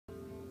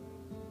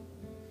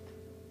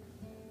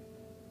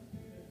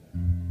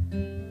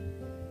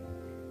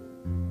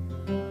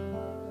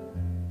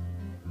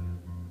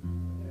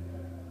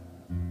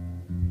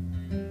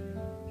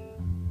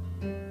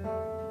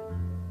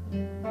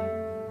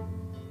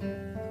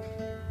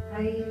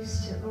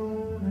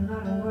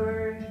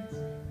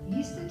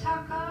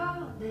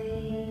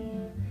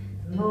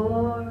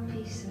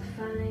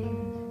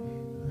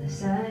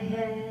Yes, I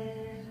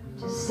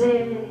have to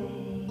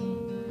say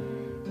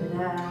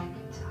that I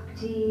could talk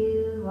to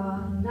you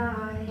all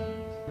night,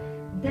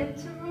 then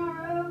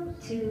tomorrow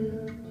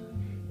too.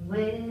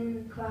 When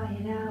the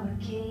quiet hour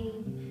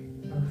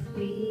came, both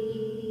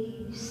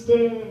be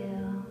still.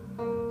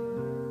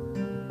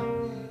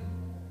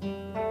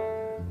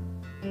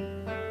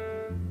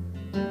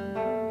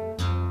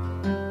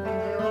 We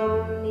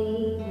don't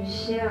need to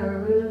share a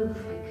roof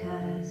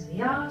because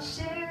we all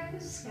share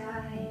the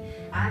sky.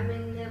 I may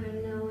never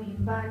know your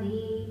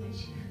body, but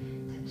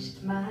you've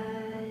touched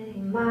my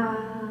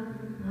mind.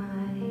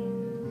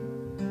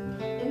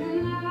 And the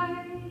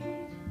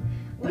night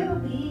will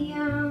be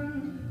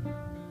young,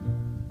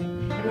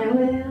 and I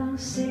will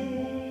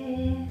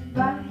sit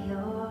by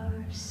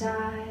your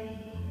side.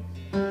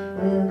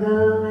 We'll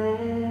go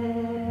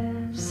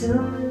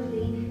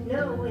absolutely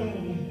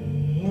nowhere,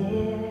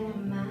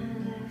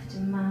 mile after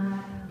mile.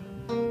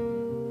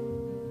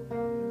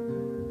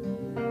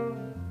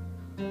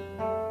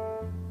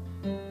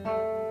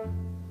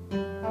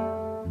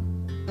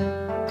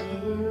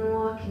 Been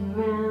walking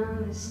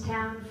around this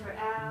town for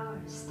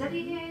hours,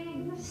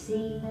 studying the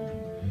sea.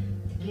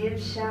 The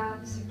gift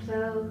shops are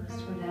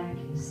closed, but I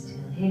can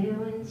still hear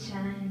wind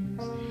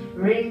chimes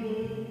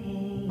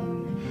ringing.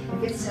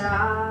 If it's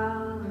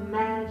all a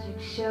magic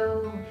show,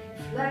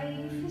 if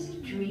life is a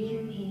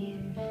dream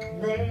here,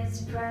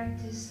 let's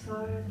practice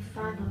for the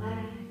final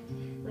act,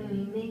 where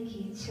we make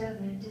each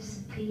other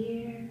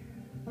disappear.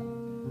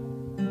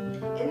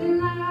 And the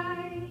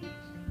night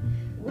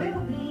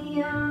will be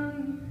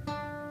young,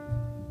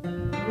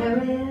 and I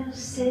will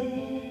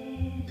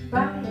sit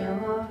by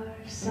your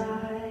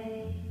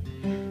side.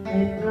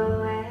 We'll go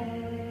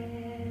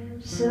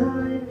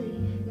absolutely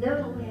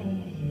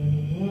nowhere,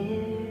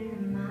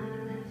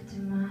 mile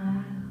after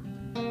mile.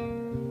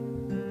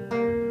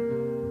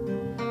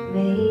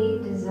 May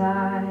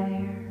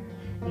desire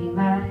be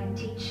my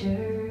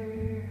teacher,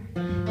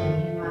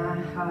 may my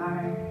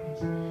heart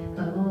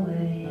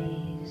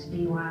always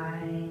be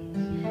wise.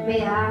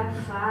 May I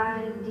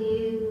find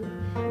you,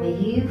 may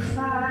you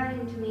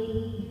find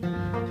me,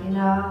 in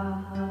all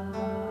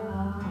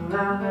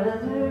our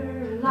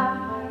other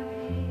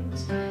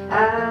lives.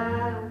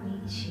 I'll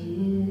meet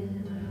you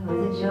where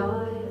the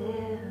joy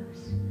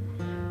lives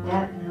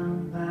that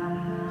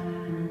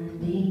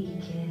nobody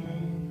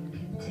can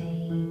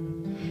contain.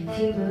 If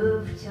you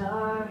move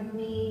toward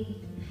me,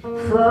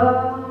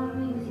 follow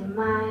me with your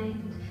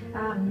mind,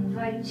 I'll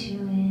invite you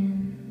in.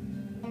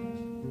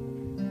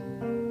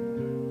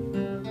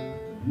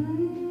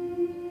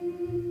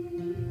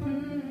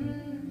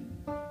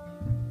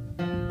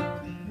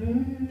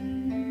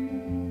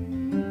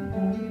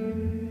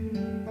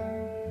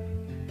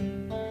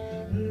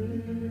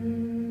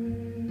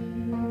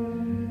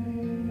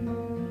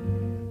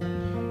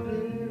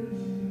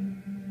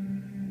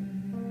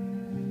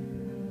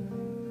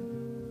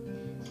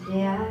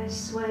 Today I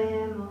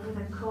swam over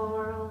the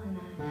coral and I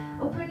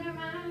opened up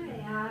my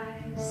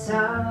eyes,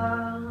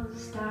 saw the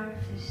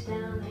starfish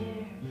down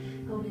there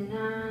holding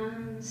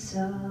on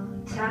so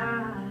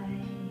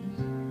tight.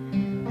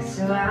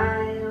 So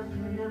I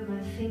opened up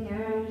my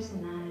fingers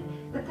and I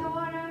let the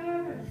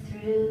water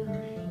through,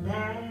 and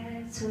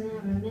that's when I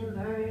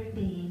remembered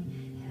being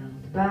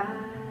held by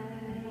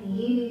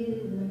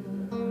you.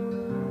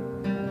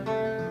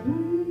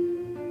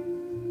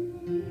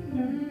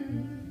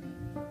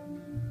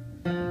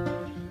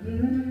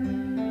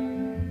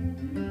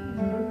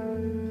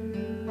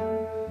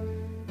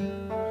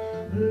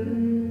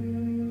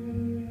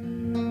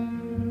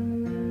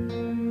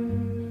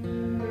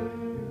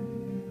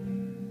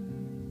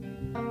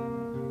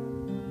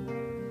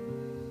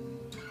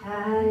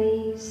 I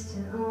used to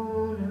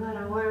own a lot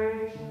of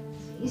words,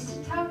 I used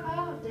to talk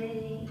all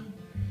day.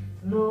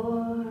 The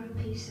more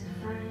peace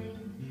I find,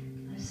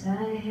 the less I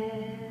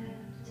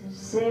have to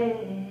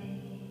say.